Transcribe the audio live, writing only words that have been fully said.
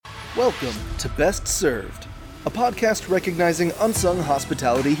Welcome to Best Served, a podcast recognizing unsung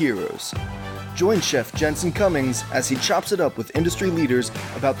hospitality heroes. Join Chef Jensen Cummings as he chops it up with industry leaders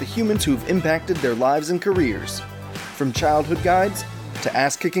about the humans who've impacted their lives and careers. From childhood guides to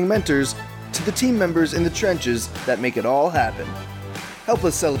ass-kicking mentors to the team members in the trenches that make it all happen. Help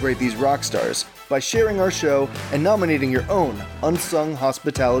us celebrate these rock stars by sharing our show and nominating your own unsung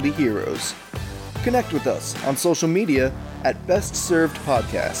hospitality heroes. Connect with us on social media at Best Served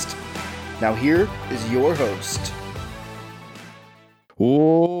Podcast. Now here is your host.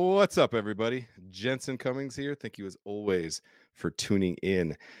 What's up, everybody? Jensen Cummings here. Thank you as always for tuning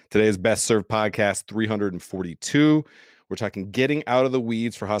in. Today's Best Served Podcast 342. We're talking getting out of the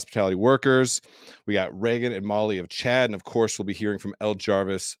weeds for hospitality workers. We got Reagan and Molly of Chad, and of course, we'll be hearing from Elle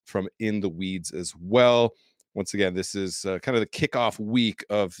Jarvis from In the Weeds as well. Once again, this is kind of the kickoff week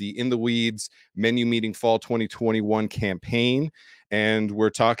of the In the Weeds Menu Meeting Fall 2021 campaign, and we're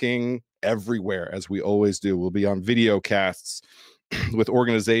talking everywhere, as we always do. We'll be on video casts with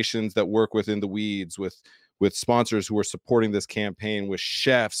organizations that work within the weeds, with sponsors who are supporting this campaign, with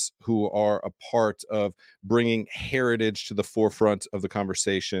chefs who are a part of bringing heritage to the forefront of the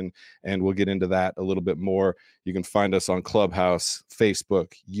conversation. And we'll get into that a little bit more. You can find us on Clubhouse,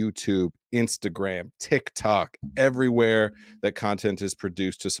 Facebook, YouTube, Instagram, TikTok, everywhere that content is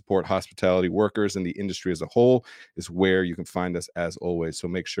produced to support hospitality workers and the industry as a whole is where you can find us as always. So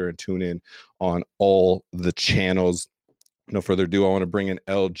make sure and tune in on all the channels. No further ado, I want to bring in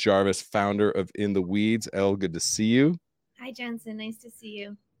Elle Jarvis, founder of In the Weeds. Elle, good to see you. Hi, Jensen. Nice to see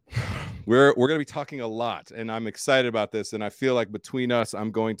you. We're going to be talking a lot, and I'm excited about this. And I feel like between us,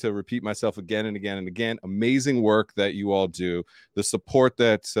 I'm going to repeat myself again and again and again. Amazing work that you all do. The support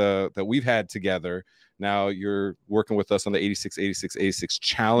that we've had together. Now you're working with us on the 868686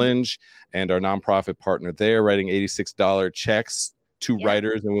 challenge and our nonprofit partner there, writing $86 checks to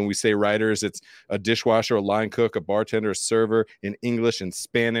writers. And when we say writers, it's a dishwasher, a line cook, a bartender, a server in English and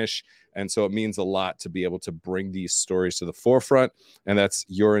Spanish. And so it means a lot to be able to bring these stories to the forefront. And that's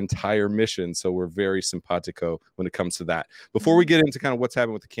your entire mission. So we're very simpatico when it comes to that. Before we get into kind of what's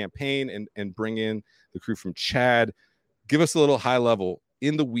happening with the campaign and bring in the crew from Chad, give us a little high level.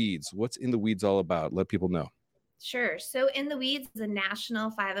 In the Weeds, what's In the Weeds all about? Let people know. Sure. So In the Weeds is a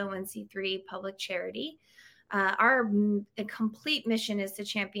national 501c3 public charity. Our complete mission is to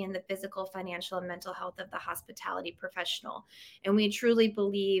champion the physical, financial, and mental health of the hospitality professional. And we truly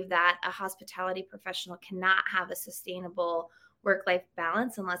believe that a hospitality professional cannot have a sustainable work-life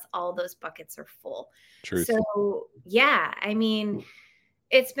balance unless all those buckets are full. Truth. So, yeah, I mean,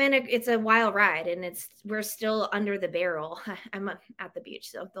 it's a wild ride, and we're still under the barrel. I'm at the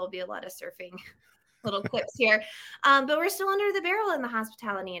beach, so there'll be a lot of surfing little clips here. But we're still under the barrel in the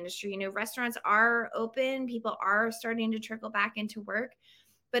hospitality industry. You know, restaurants are open. People are starting to trickle back into work,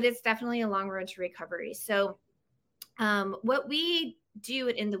 but it's definitely a long road to recovery. So what we do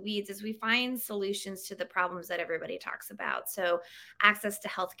In the Weeds is we find solutions to the problems that everybody talks about. So access to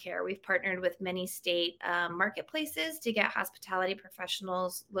healthcare. We've partnered with many state marketplaces to get hospitality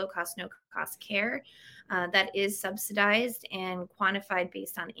professionals low-cost, no-cost care that is subsidized and quantified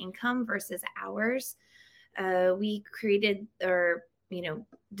based on income versus hours. We created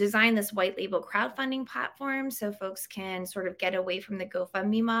design this white label crowdfunding platform so folks can sort of get away from the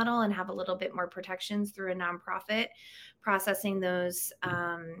GoFundMe model and have a little bit more protections through a nonprofit processing those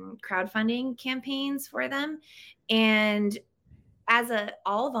crowdfunding campaigns for them. And as a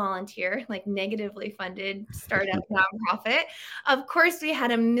all volunteer, like negatively funded startup nonprofit, of course, we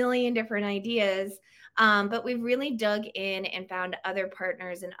had a million different ideas. But we've really dug in and found other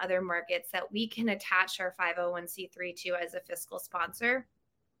partners in other markets that we can attach our 501c3 to as a fiscal sponsor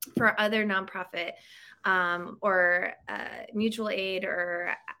for other nonprofit or mutual aid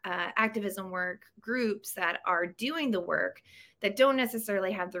or activism work groups that are doing the work that don't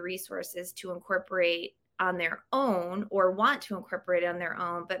necessarily have the resources to incorporate on their own or want to incorporate on their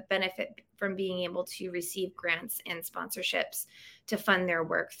own, but benefit from being able to receive grants and sponsorships to fund their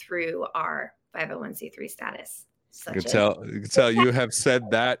work through our 501c3 status. You can tell you have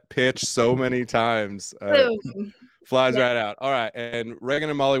said that pitch so many times. Flies right out. All right. And Reagan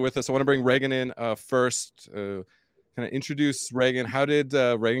and Molly with us. I want to bring Reagan in first. Kind of introduce Reagan. How did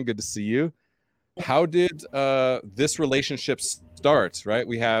Reagan, good to see you. How did this relationship start, right?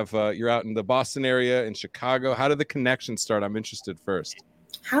 We have, you're out in the Boston area, in Chicago. How did the connection start? I'm interested first.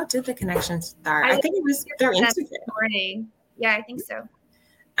 How did the connection start? I think it was through Instagram. Yeah, I think so.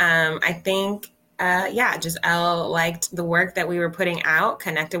 I think just Elle liked the work that we were putting out,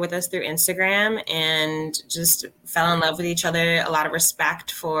 connected with us through Instagram, and just fell in love with each other. A lot of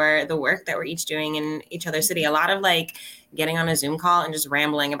respect for the work that we're each doing in each other's city. A lot of like getting on a Zoom call and just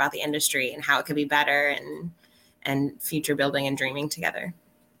rambling about the industry and how it could be better, and future building and dreaming together.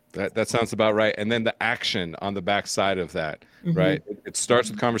 That sounds about right. And then the action on the backside of that, right? It starts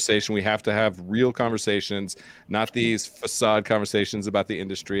with conversation. We have to have real conversations, not these facade conversations about the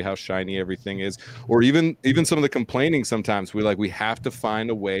industry, how shiny everything is, or even some of the complaining. Sometimes we have to find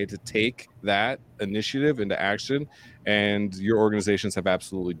a way to take that initiative into action. And your organizations have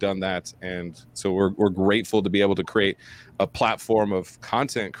absolutely done that. And so we're grateful to be able to create a platform of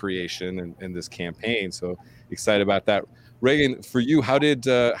content creation in this campaign. So excited about that. Reagan, for you, how did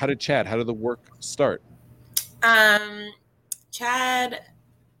Chad? How did the work start? Chad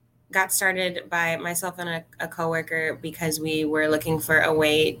got started by myself and a coworker because we were looking for a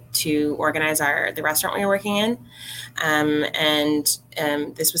way to organize the restaurant we were working in, and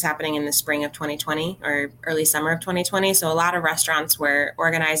this was happening in the spring of 2020 or early summer of 2020. So a lot of restaurants were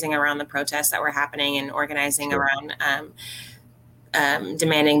organizing around the protests that were happening and organizing around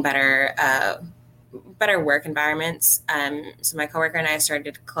demanding better work environments. So my coworker and I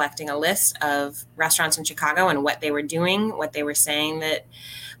started collecting a list of restaurants in Chicago and what they were doing, what they were saying that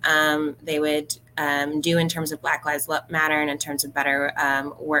they would do in terms of Black Lives Matter and in terms of better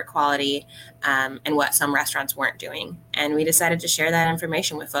work quality, and what some restaurants weren't doing. And we decided to share that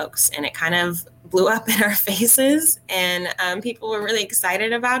information with folks, and it kind of blew up in our faces, and people were really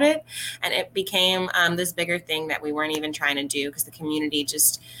excited about it. And it became this bigger thing that we weren't even trying to do,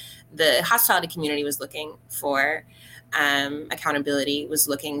 because the hospitality community was looking for accountability, was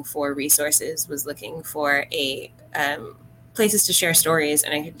looking for resources, was looking for places to share stories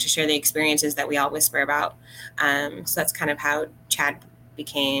and to share the experiences that we all whisper about. So that's kind of how Chad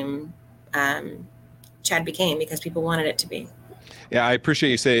became, because people wanted it to be. Yeah, I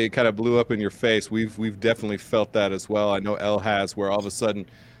appreciate you say it kind of blew up in your face. We've definitely felt that as well. I know Elle has, where all of a sudden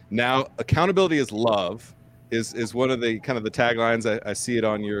now accountability is love. Is one of the kind of the taglines. I see it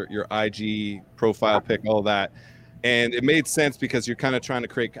on your IG profile pic, all that. And it made sense because you're kind of trying to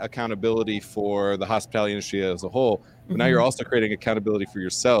create accountability for the hospitality industry as a whole. But now you're also creating accountability for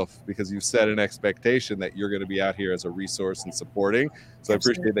yourself, because you've set an expectation that you're going to be out here as a resource and supporting. So I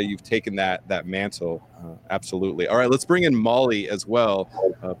appreciate that you've taken that mantle. Absolutely. All right, let's bring in Molly as well,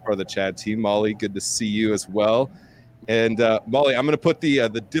 part of the Chad team. Molly, good to see you as well. And Molly, I'm going to put the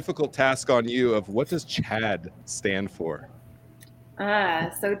difficult task on you of what does CHAD stand for?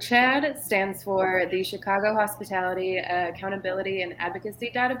 So CHAD stands for the Chicago Hospitality Accountability and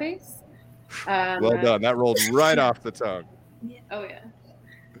Advocacy Database. Well done. That rolled right off the tongue. Oh, yeah.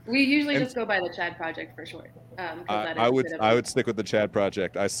 We usually just go by the CHAD Project for short. I would stick with the CHAD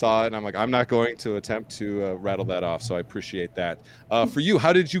Project. I saw it and I'm like, I'm not going to attempt to rattle that off. So I appreciate that. For you,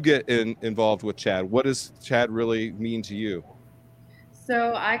 how did you get involved with CHAD? What does CHAD really mean to you?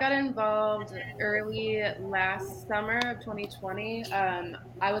 So I got involved early last summer of 2020.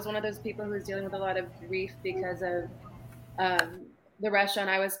 I was one of those people who was dealing with a lot of grief because of the restaurant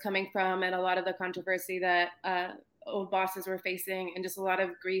I was coming from and a lot of the controversy that old bosses were facing, and just a lot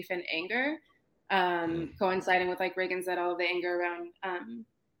of grief and anger, coinciding with, like Reagan said, all of the anger around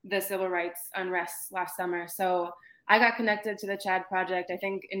the civil rights unrest last summer. So I got connected to the CHAD Project, I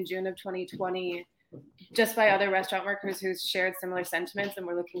think in June of 2020, just by other restaurant workers who shared similar sentiments and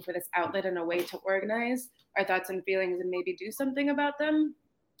were looking for this outlet and a way to organize our thoughts and feelings and maybe do something about them,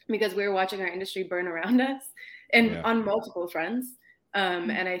 because we were watching our industry burn around us and on multiple fronts.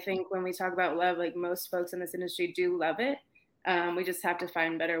 And I think when we talk about love, like most folks in this industry do love it. We just have to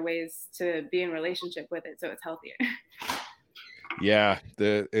find better ways to be in relationship with it so it's healthier. Yeah,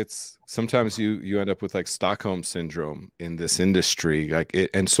 it's sometimes you end up with like Stockholm syndrome in this industry,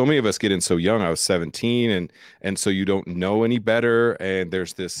 and so many of us get in so young. I was 17, and so you don't know any better, and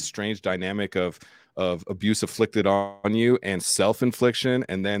there's this strange dynamic of abuse inflicted on you and self-infliction,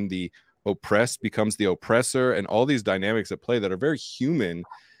 and then the oppressed becomes the oppressor, and all these dynamics at play that are very human,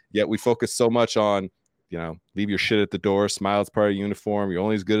 yet we focus so much on, leave your shit at the door, smile, it's part of uniform, you're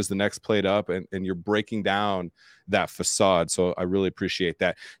only as good as the next plate up, and you're breaking down that facade. So I really appreciate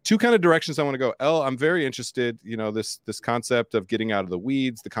that. Two kind of directions I want to go. Elle, I'm very interested, this concept of getting out of the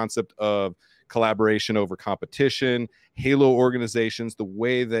weeds, the concept of collaboration over competition, halo organizations, the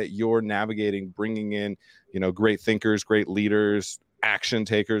way that you're navigating, bringing in, great thinkers, great leaders, action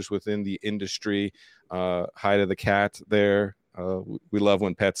takers within the industry. Hi to the cat there. We love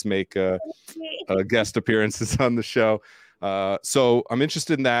when pets make guest appearances on the show. So I'm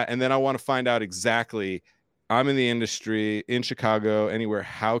interested in that. And then I want to find out exactly, I'm in the industry in Chicago, anywhere,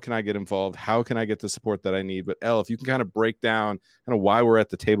 how can I get involved? How can I get the support that I need? But Elle, if you can kind of break down kind of why we're at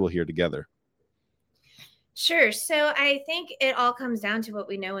the table here together. Sure. So I think it all comes down to what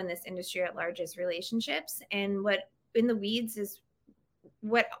we know in this industry at large is relationships. And what In the Weeds is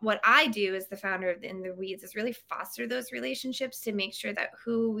what I do as the founder of In the Weeds is really foster those relationships to make sure that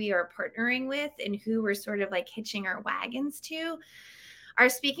who we are partnering with and who we're sort of like hitching our wagons to are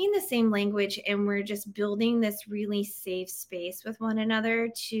speaking the same language, and we're just building this really safe space with one another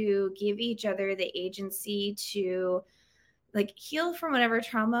to give each other the agency to like heal from whatever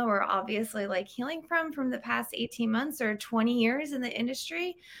trauma we're obviously like healing from the past 18 months or 20 years in the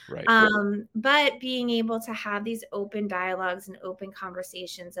industry. Right. But being able to have these open dialogues and open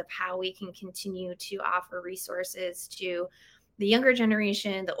conversations of how we can continue to offer resources to the younger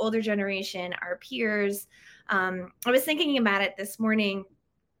generation, the older generation, our peers. I was thinking about it this morning.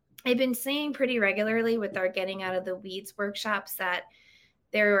 I've been saying pretty regularly with our Getting Out of the Weeds workshops that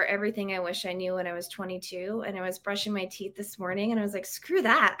they were everything I wish I knew when I was 22. And I was brushing my teeth this morning and I was like, screw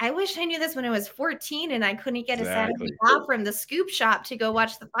that. I wish I knew this when I was 14 and I couldn't get a Saturday off from the scoop shop to go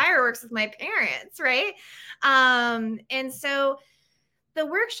watch the fireworks with my parents, right? And so the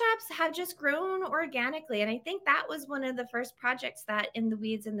workshops have just grown organically. And I think that was one of the first projects that In the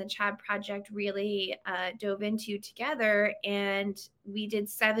Weeds and the CHAD Project really dove into together. And we did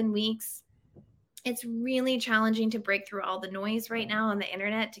 7 weeks. It's really challenging to break through all the noise right now on the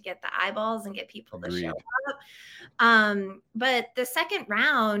internet to get the eyeballs and get people to show up. But the second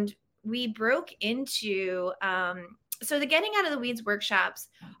round, we broke into, so the Getting Out of the Weeds workshops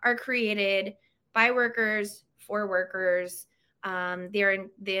are created by workers, for workers.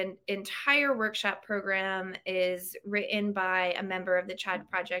 The entire workshop program is written by a member of the CHAD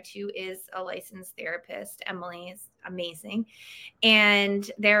Project who is a licensed therapist. Emily is amazing. And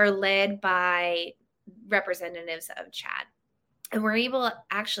they're led by representatives of CHAD. And we're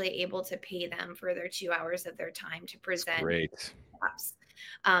actually able to pay them for their 2 hours of their time to present,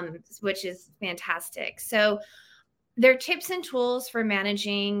 which is fantastic. So they're tips and tools for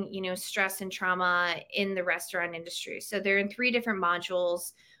managing, stress and trauma in the restaurant industry. So they're in 3 different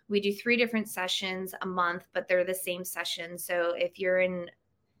modules. We do 3 different sessions a month, but they're the same session. So if you're in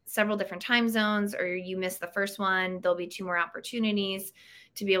several different time zones or you miss the first one, there'll be 2 more opportunities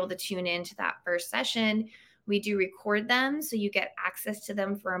to be able to tune into that first session. We do record them, so you get access to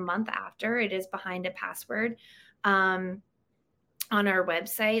them for a month after. It is behind a password on our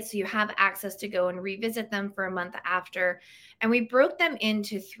website. So you have access to go and revisit them for a month after. And we broke them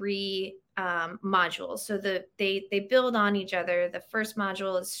into 3 modules. So they build on each other. The first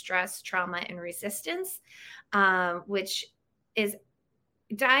module is stress, trauma, and resistance, which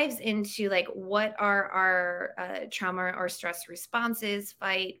dives into like what are our trauma or stress responses: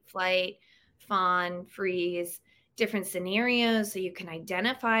 fight, flight, fawn, freeze, different scenarios, so you can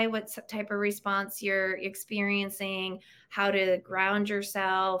identify what type of response you're experiencing, how to ground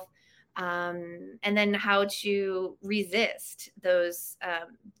yourself, and then how to resist those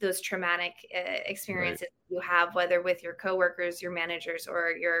traumatic experiences you have, whether with your coworkers, your managers,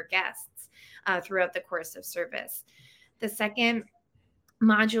 or your guests throughout the course of service. The second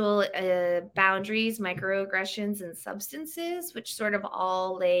module, boundaries, microaggressions, and substances, which sort of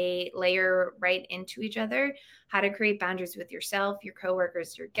all layer right into each other. How to create boundaries with yourself, your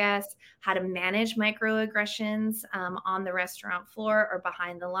coworkers, your guests, how to manage microaggressions on the restaurant floor or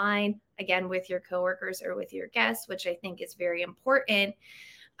behind the line, again, with your coworkers or with your guests, which I think is very important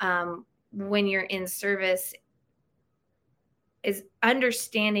when you're in service, is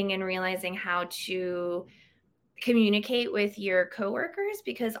understanding and realizing how to communicate with your coworkers,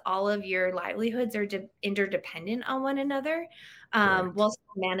 because all of your livelihoods are interdependent on one another, while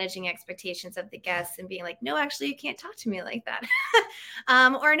still managing expectations of the guests and being like, no, actually, you can't talk to me like that.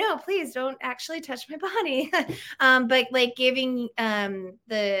 Or no, please don't actually touch my body. But like giving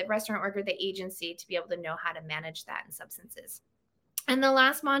the restaurant worker the agency to be able to know how to manage that and substances. And the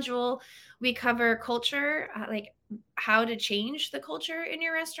last module, we cover culture, like how to change the culture in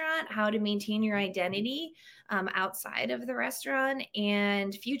your restaurant, how to maintain your identity outside of the restaurant,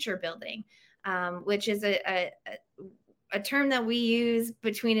 and future building, which is a term that we use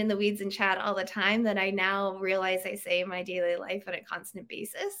between In the Weeds and CHAD all the time that I now realize I say in my daily life on a constant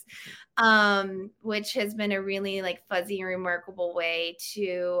basis, which has been a really like fuzzy and remarkable way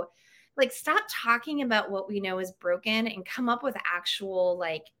to like stop talking about what we know is broken and come up with actual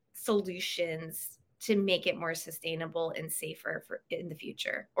like solutions to make it more sustainable and safer for in the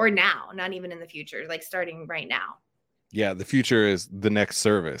future, or now, not even in the future, like starting right now. Yeah, the future is the next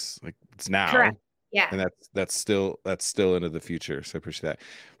service. Like it's now. Correct. Yeah. And that's still into the future. So I appreciate that.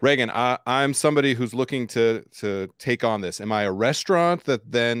 Reagan, I'm somebody who's looking to take on this. Am I a restaurant that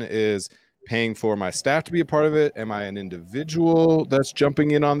then is paying for my staff to be a part of it? Am I an individual that's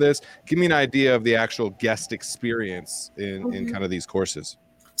jumping in on this? Give me an idea of the actual guest experience in kind of these courses.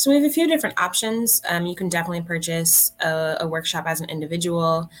 So we have a few different options. You can definitely purchase a workshop as an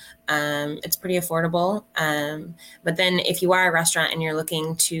individual. It's pretty affordable. But then if you are a restaurant and you're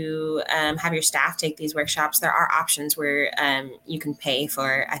looking to have your staff take these workshops, there are options where you can pay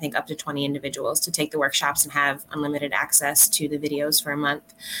for, I think, up to 20 individuals to take the workshops and have unlimited access to the videos for a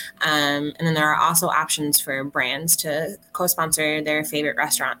month. And then there are also options for brands to co-sponsor their favorite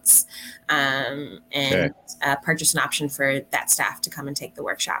restaurants and purchase an option for that staff to come and take the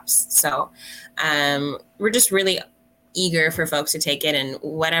workshops. So we're just really eager for folks to take it, and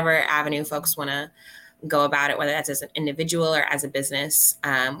whatever avenue folks want to go about it, whether that's as an individual or as a business,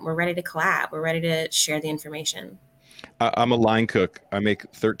 we're ready to collab. We're ready to share the information. I'm a line cook. I make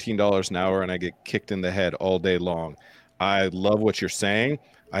 $13 an hour and I get kicked in the head all day long. I love what you're saying.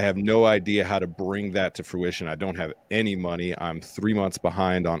 I have no idea how to bring that to fruition. I don't have any money. I'm 3 months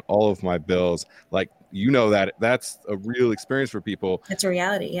behind on all of my bills. Like, that's a real experience for people. It's a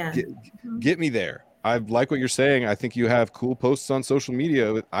reality. Yeah. Get me there. I like what you're saying. I think you have cool posts on social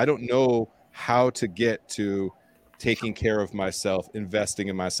media. I don't know how to get to taking care of myself, investing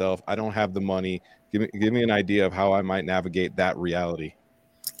in myself. I don't have the money. Give me an idea of how I might navigate that reality.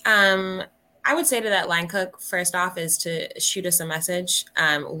 I would say to that line cook, first off, is to shoot us a message.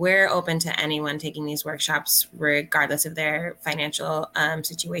 We're open to anyone taking these workshops, regardless of their financial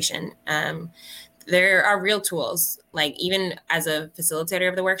situation. There are real tools. Like, even as a facilitator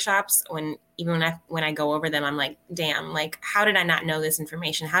of the workshops, when I go over them, I'm like, damn, like, how did I not know this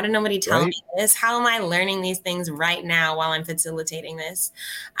information? How did nobody tell me this? How am I learning these things right now while I'm facilitating this?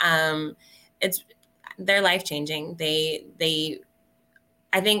 They're life-changing.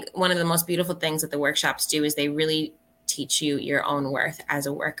 I think one of the most beautiful things that the workshops do is they really teach you your own worth as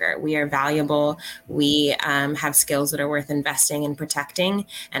a worker. We are valuable. We have skills that are worth investing and protecting.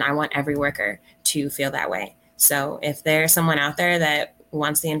 And I want every worker to feel that way. So if there's someone out there that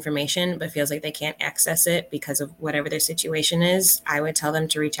wants the information but feels like they can't access it because of whatever their situation is, I would tell them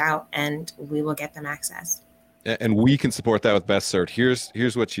to reach out and we will get them access. And we can support that with Best Served.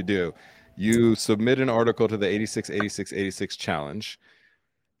 Here's what you do. You submit an article to the 868686 challenge.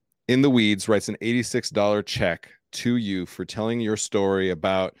 In the Weeds writes an $86 check to you for telling your story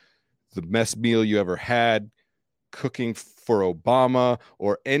about the best meal you ever had, cooking for Obama,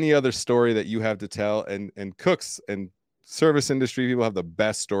 or any other story that you have to tell. And cooks and service industry people have the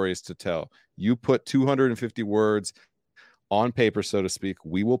best stories to tell. You put 250 words on paper, so to speak.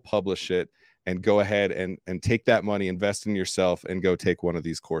 We will publish it and go ahead and take that money, invest in yourself, and go take one of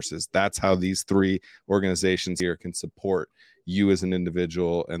these courses. That's how these three organizations here can support you as an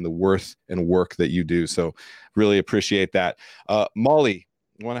individual and the worth and work that you do. So really appreciate that. Molly,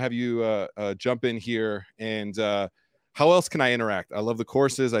 I want to have you jump in here. And how else can I interact? I love the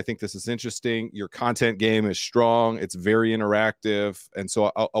courses. I think this is interesting. Your content game is strong. It's very interactive. And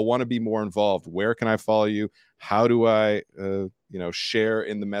so I want to be more involved. Where can I follow you? How do I, share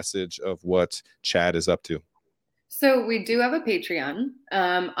in the message of what Chad is up to? So we do have a Patreon.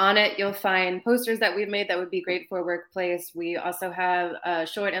 On it, you'll find posters that we've made that would be great for a workplace. We also have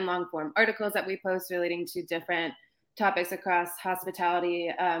short and long form articles that we post relating to different topics across hospitality,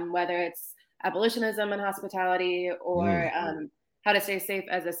 whether it's abolitionism in hospitality or how to stay safe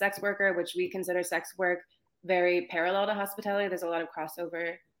as a sex worker, which we consider sex work very parallel to hospitality. There's a lot of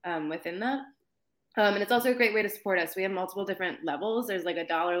crossover within that. And it's also a great way to support us. We have multiple different levels. There's like a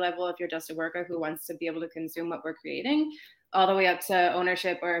 $1 level if you're just a worker who wants to be able to consume what we're creating, all the way up to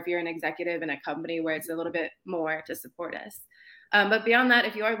ownership, or if you're an executive in a company where it's a little bit more to support us. But beyond that,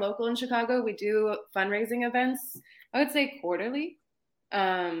 if you are local in Chicago, we do fundraising events, I would say quarterly,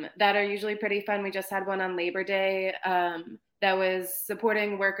 that are usually pretty fun. We just had one on Labor Day that was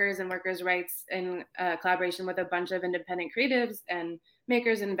supporting workers and workers' rights in collaboration with a bunch of independent creatives and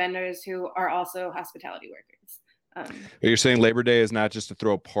makers and vendors who are also hospitality workers. You're saying Labor Day is not just to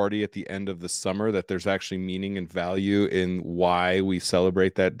throw a party at the end of the summer, that there's actually meaning and value in why we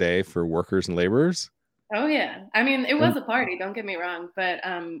celebrate that day for workers and laborers? Oh, yeah. I mean, it was a party, don't get me wrong, but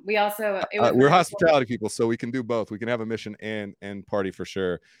we also... we're hospitality people, so we can do both. We can have a mission and party for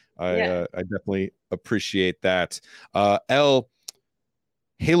sure. I definitely appreciate that. Elle,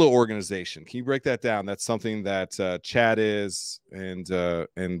 Halo organization. Can you break that down? That's something that Chad is, and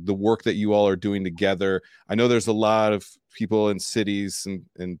the work that you all are doing together. I know there's a lot of people in cities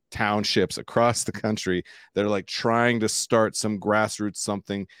and townships across the country that are like trying to start some grassroots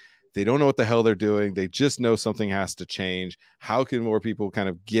something. They don't know what the hell they're doing. They just know something has to change. How can more people kind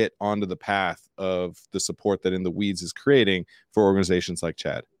of get onto the path of the support that In the Weeds is creating for organizations like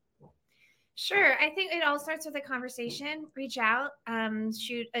Chad? Sure. I think it all starts with a conversation. Reach out,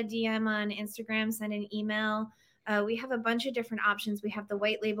 shoot a DM on Instagram, send an email. We have a bunch of different options. We have the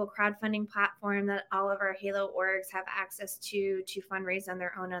white label crowdfunding platform that all of our Halo orgs have access to fundraise on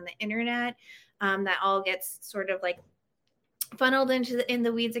their own on the internet. That all gets sort of like funneled in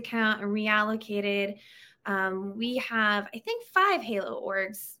the Weeds account and reallocated. We have, I think, 5 Halo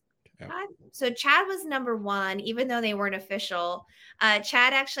orgs. Yeah. So Chad was number 1, even though they weren't official.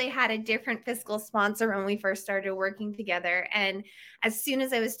 Chad actually had a different fiscal sponsor when we first started working together. And as soon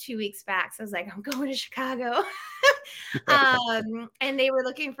as I was 2 weeks back, so I was like, I'm going to Chicago. And they were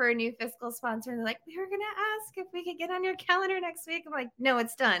looking for a new fiscal sponsor. And they're like, we were going to ask if we could get on your calendar next week. I'm like, no,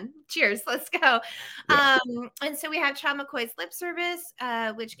 it's done. Cheers. Let's go. Yeah. And so we have Chad McCoy's Lip Service,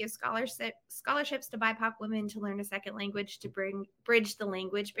 which gives scholarships to BIPOC women to learn a second language to bridge the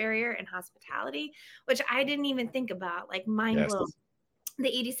language barrier in hospitality, which I didn't even think about, like mind blown. The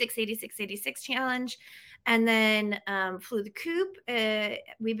 86 challenge. And then Flew the Coop,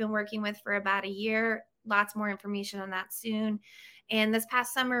 we've been working with for about a year. Lots more information on that soon. And this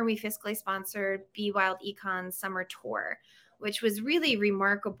past summer, we fiscally sponsored Be Wild Econ's summer tour, which was really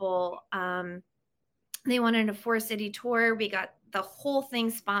remarkable. They wanted a 4-city tour. We got the whole thing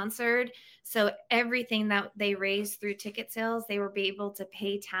sponsored. So everything that they raised through ticket sales, they were able to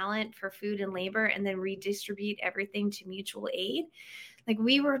pay talent for food and labor and then redistribute everything to mutual aid. Like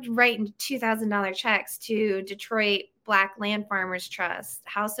we were writing $2,000 checks to Detroit Black Land Farmers Trust,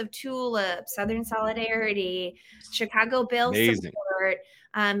 House of Tulip, Southern Solidarity, Chicago Bill Support,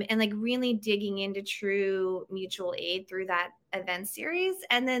 and like really digging into true mutual aid through that event series.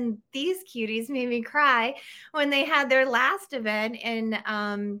 And then these cuties made me cry when they had their last event and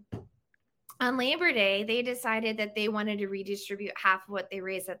on Labor Day, they decided that they wanted to redistribute half of what they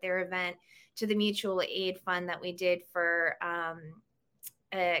raised at their event to the mutual aid fund that we did for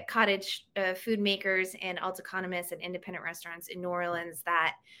cottage food makers and alt economists and independent restaurants in New Orleans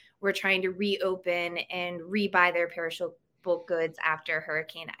that were trying to reopen and rebuy their perishable goods after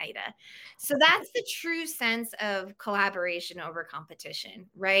Hurricane Ida. So that's the true sense of collaboration over competition,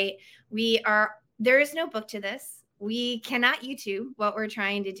 right? There is no book to this. We cannot YouTube what we're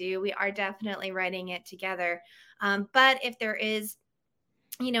trying to do. We are definitely writing it together. But if there is,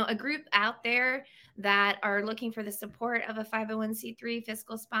 a group out there that are looking for the support of a 501c3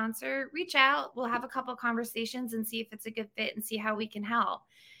 fiscal sponsor, reach out. We'll have a couple conversations and see if it's a good fit and see how we can help.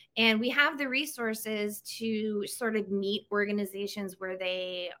 And we have the resources to sort of meet organizations where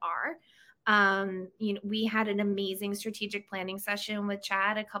they are. We had an amazing strategic planning session with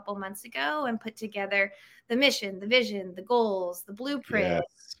Chad a couple months ago and put together the mission, the vision, the goals, the blueprint,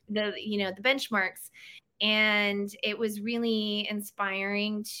 the benchmarks. And it was really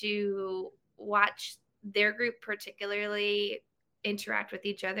inspiring to watch their group particularly interact with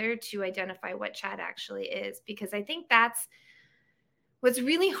each other to identify what Chad actually is, because I think that's what's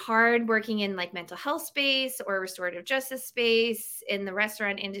really hard working in like mental health space or restorative justice space in the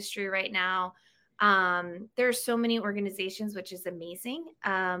restaurant industry right now. There are so many organizations, which is amazing,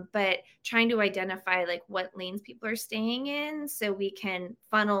 but trying to identify like what lanes people are staying in so we can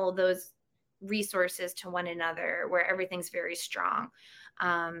funnel those resources to one another where everything's very strong.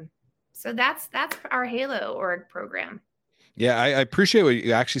 So that's our Halo org program. Yeah, I appreciate what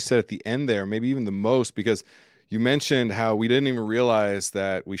you actually said at the end there, maybe even the most, because you mentioned how we didn't even realize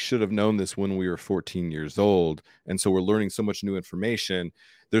that we should have known this when we were 14 years old. And so we're learning so much new information.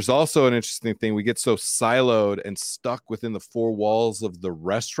 There's also an interesting thing. We get so siloed and stuck within the 4 walls of the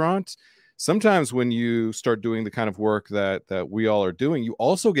restaurant. Sometimes when you start doing the kind of work that we all are doing, you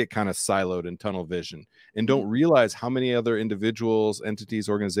also get kind of siloed in tunnel vision and don't realize how many other individuals, entities,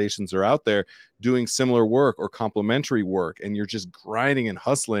 organizations are out there doing similar work or complementary work. And you're just grinding and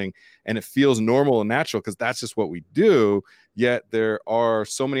hustling and it feels normal and natural because that's just what we do. Yet there are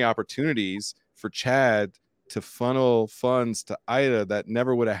so many opportunities for Chad to funnel funds to Ida that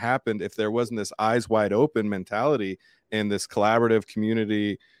never would have happened if there wasn't this eyes wide open mentality and this collaborative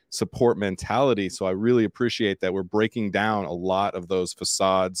community support mentality. So I really appreciate that we're breaking down a lot of those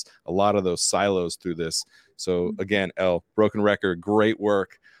facades, a lot of those silos through this. So again, Elle, broken record, great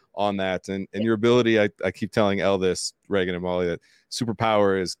work on that. And your ability, I keep telling Elle this, Reagan and Molly, that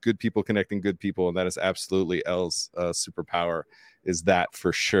superpower is good people connecting good people. And that is absolutely Elle's superpower, is that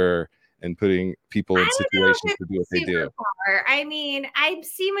for sure. And putting people in situations to do what they do. I mean, I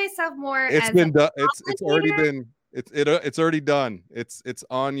see myself more it's as been done. It's already been it's already done. It's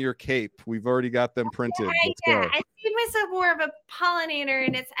on your cape. We've already got them printed. I see myself more of a pollinator,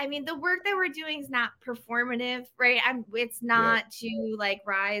 and the work that we're doing is not performative, right? It's not to like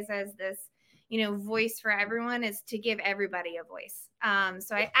rise as this, voice for everyone. Is to give everybody a voice.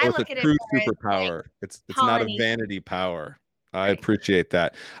 So I look at it as true superpower. It's not a vanity power. I appreciate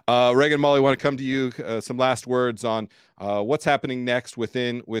that. Reagan, Molly, want to come to you. Some last words on what's happening next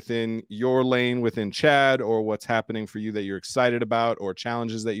within your lane, within CHADD, or what's happening for you that you're excited about, or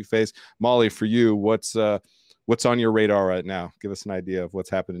challenges that you face. Molly, for you, what's on your radar right now? Give us an idea of what's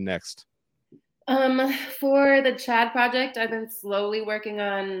happening next. For the CHADD project, I've been slowly working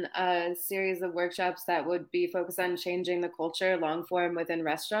on a series of workshops that would be focused on changing the culture long form within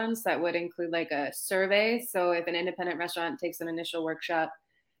restaurants. That would include like a survey. So if an independent restaurant takes an initial workshop,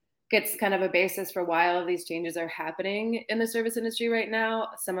 gets kind of a basis for why all of these changes are happening in the service industry right now,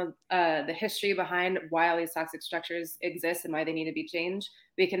 some of the history behind why all these toxic structures exist and why they need to be changed,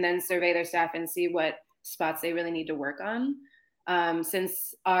 we can then survey their staff and see what spots they really need to work on.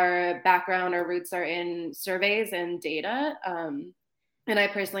 Since our background, our roots are in surveys and data, and I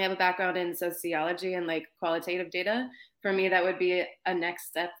personally have a background in sociology and like qualitative data, for me, that would be a next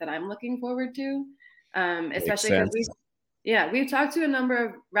step that I'm looking forward to, especially because we've talked to a number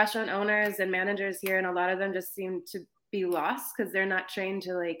of restaurant owners and managers here, and a lot of them just seem to be lost because they're not trained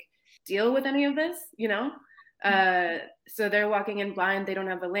to like deal with any of this, you know? So they're walking in blind. They don't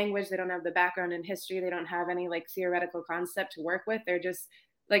have the language. They don't have the background in history. They don't have any like theoretical concept to work with. They're just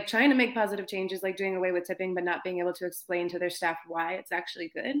like trying to make positive changes, like doing away with tipping, but not being able to explain to their staff why it's actually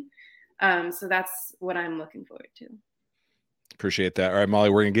good. So that's what I'm looking forward to. Appreciate that. All right, Molly,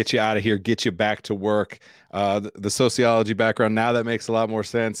 we're going to get you out of here, get you back to work. The sociology background, now that makes a lot more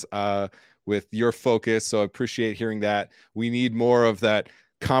sense with your focus. So I appreciate hearing that. We need more of that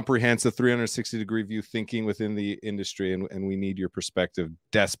comprehensive 360-degree view thinking within the industry, and we need your perspective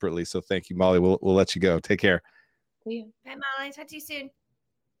desperately. So thank you, Molly. We'll let you go. Take care. Bye, Molly. Talk to you soon.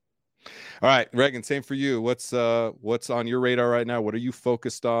 All right, Reagan, same for you. What's on your radar right now? What are you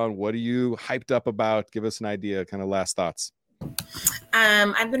focused on? What are you hyped up about? Give us an idea, kind of last thoughts.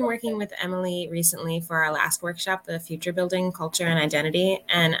 I've been working with Emily recently for our last workshop, the Future Building Culture and Identity.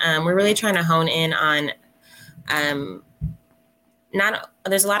 And we're really trying to hone in on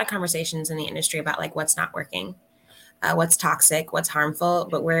there's a lot of conversations in the industry about like what's not working, what's toxic, what's harmful,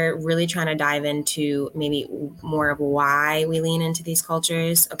 but we're really trying to dive into maybe more of why we lean into these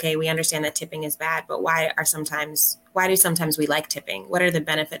cultures. Okay, we understand that tipping is bad, but why do sometimes we like tipping? What are the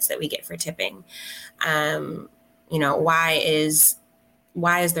benefits that we get for tipping? Why is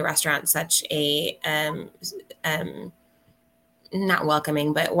the restaurant such a not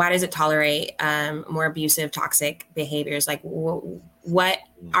welcoming, but why does it tolerate more abusive, toxic behaviors? Like what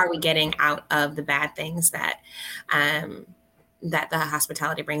are we getting out of the bad things that the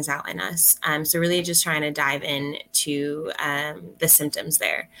hospitality brings out in us? So really just trying to dive into the symptoms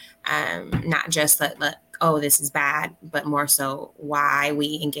there, not just that, oh, this is bad, but more so why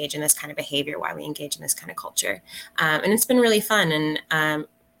we engage in this kind of behavior, why we engage in this kind of culture. And it's been really fun and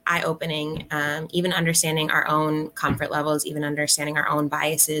eye-opening, even understanding our own comfort levels, even understanding our own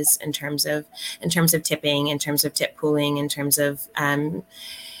biases in terms of tipping, in terms of tip pooling, in terms of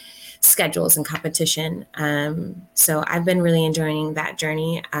schedules and competition. So I've been really enjoying that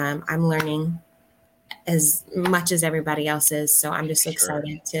journey. I'm learning as much as everybody else is. So I'm just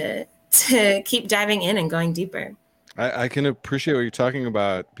excited to keep diving in and going deeper. I can appreciate what you're talking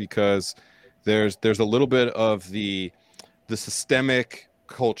about, because there's a little bit of the systemic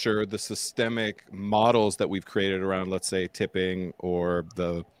culture, the systemic models that we've created around, let's say, tipping or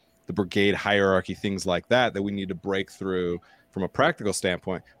the brigade hierarchy, things like that we need to break through from a practical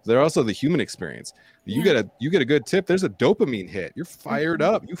standpoint. There's also the human experience. You get a good tip, there's a dopamine hit. You're fired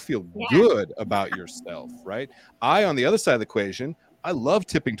up. You feel good about yourself, right? On the other side of the equation, I love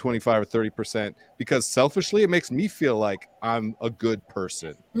tipping 25 or 30% because selfishly it makes me feel like I'm a good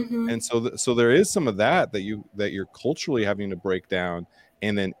person. Mm-hmm. And so there is some of that you're culturally having to break down,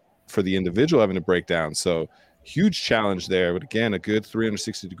 and then for the individual having to break down. So huge challenge there. But again, a good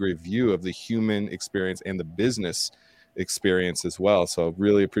 360-degree view of the human experience and the business experience as well. So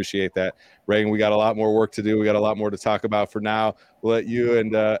really appreciate that. Reagan, we got a lot more work to do. We got a lot more to talk about. For now, we'll let you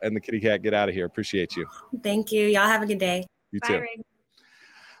and the kitty cat get out of here. Appreciate you. Thank you. Y'all have a good day. You too. Bye, Reagan.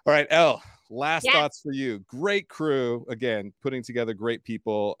 All right, Elle, last thoughts for you. Great crew, again, putting together great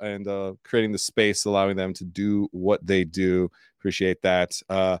people and creating the space, allowing them to do what they do. Appreciate that.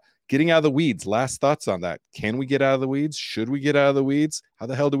 Getting out of the weeds, last thoughts on that. Can we get out of the weeds? Should we get out of the weeds? How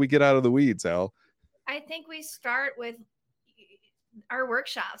the hell do we get out of the weeds, Elle? I think we start with our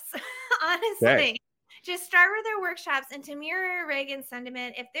workshops, honestly. Okay. Just start with our workshops. And to mirror Reagan's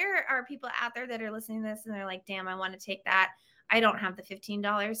sentiment, if there are people out there that are listening to this and they're like, damn, I want to take that, I don't have the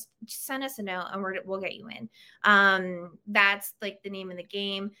 $15, just send us a note and we'll get you in. That's like the name of the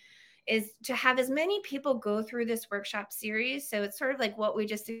game. is to have as many people go through this workshop series. So it's sort of like what we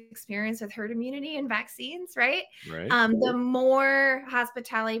just experienced with herd immunity and vaccines, right? Right. The more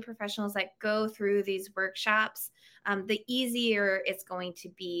hospitality professionals that go through these workshops, the easier it's going to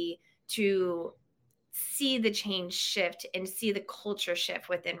be to see the change shift and see the culture shift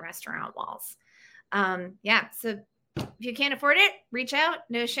within restaurant walls. So if you can't afford it, reach out,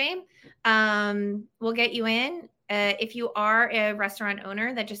 no shame. We'll get you in. If you are a restaurant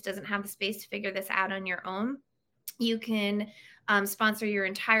owner that just doesn't have the space to figure this out on your own, you can sponsor your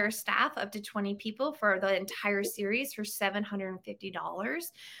entire staff, up to 20 people, for the entire series for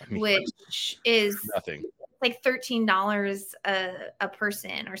 $750, which is nothing. Like $13 a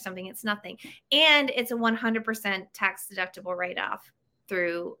person or something. It's nothing. And it's a 100% tax deductible write-off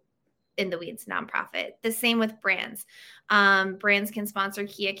through In the Weeds nonprofit. The same with brands. Brands can sponsor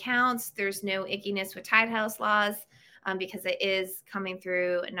key accounts. There's no ickiness with Tide House laws because it is coming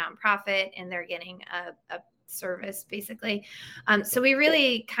through a nonprofit and they're getting a service basically. So we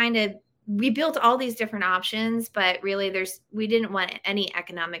really we built all these different options, but really we didn't want any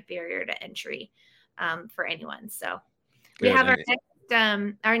economic barrier to entry for anyone. So we have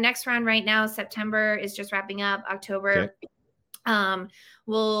our next round right now. September is just wrapping up. October. Okay.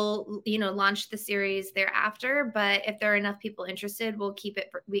 We'll, launch the series thereafter, but if there are enough people interested,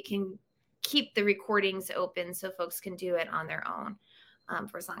 we can keep the recordings open so folks can do it on their own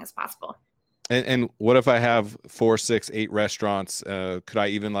for as long as possible. And what if I have 4, 6, 8 restaurants? Could I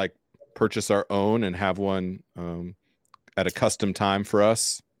even purchase our own and have one at a custom time for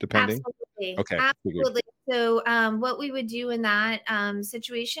us, depending? Absolutely. Okay. Absolutely. So what we would do in that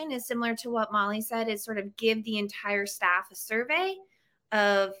situation is similar to what Molly said, is sort of give the entire staff a survey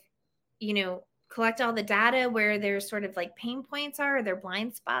of, collect all the data where their sort of pain points are, or their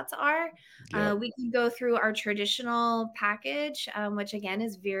blind spots are. Yep. We can go through our traditional package, which again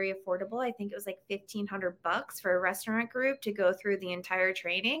is very affordable. I think it was $1,500 for a restaurant group to go through the entire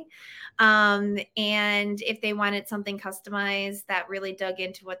training. And if they wanted something customized that really dug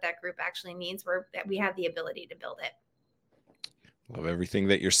into what that group actually needs, we have the ability to build it. Love everything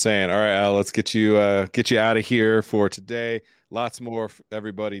that you're saying. All right, Al, let's get you out of here for today. Lots more for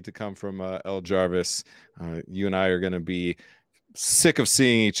everybody to come from Elle Jarvis. You and I are going to be sick of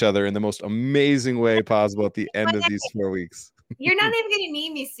seeing each other in the most amazing way possible at the end of these 4 weeks. You're not even going to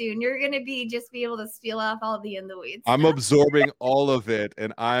need me soon. You're going to be able to spiel off all the In the Weeds. I'm absorbing all of it,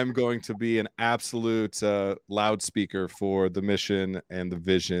 and I'm going to be an absolute loudspeaker for the mission and the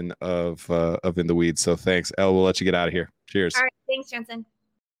vision of In the Weeds. So thanks, Elle. We'll let you get out of here. Cheers. All right. Thanks, Jensen.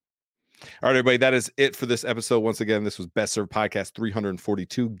 All right, everybody, that is it for this episode. Once again, this was Best Served Podcast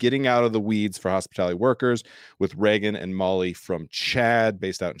 342, Getting Out of the Weeds for Hospitality Workers, with Reagan and Molly from CHAD,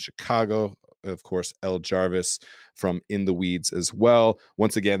 based out in Chicago. Of course, Elle Jarvis from In the Weeds as well.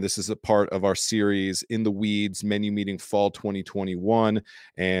 Once again, this is a part of our series In the Weeds Menu Meeting Fall 2021,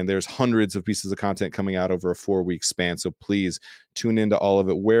 and there's hundreds of pieces of content coming out over a 4-week span. So please tune into all of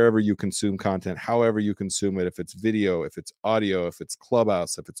it wherever you consume content, however you consume it. If it's video, if it's audio, if it's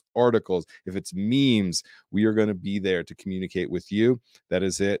Clubhouse, if it's articles, if it's memes, we are going to be there to communicate with you. That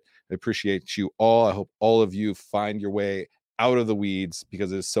is it. I appreciate you all. I hope all of you find your way out of the weeds,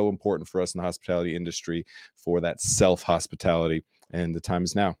 because it is so important for us in the hospitality industry for that self-hospitality. And the time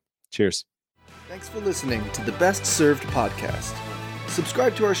is now. Cheers. Thanks for listening to the Best Served Podcast.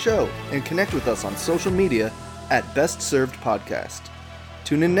 Subscribe to our show and connect with us on social media at Best Served Podcast.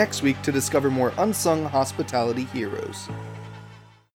 Tune in next week to discover more unsung hospitality heroes.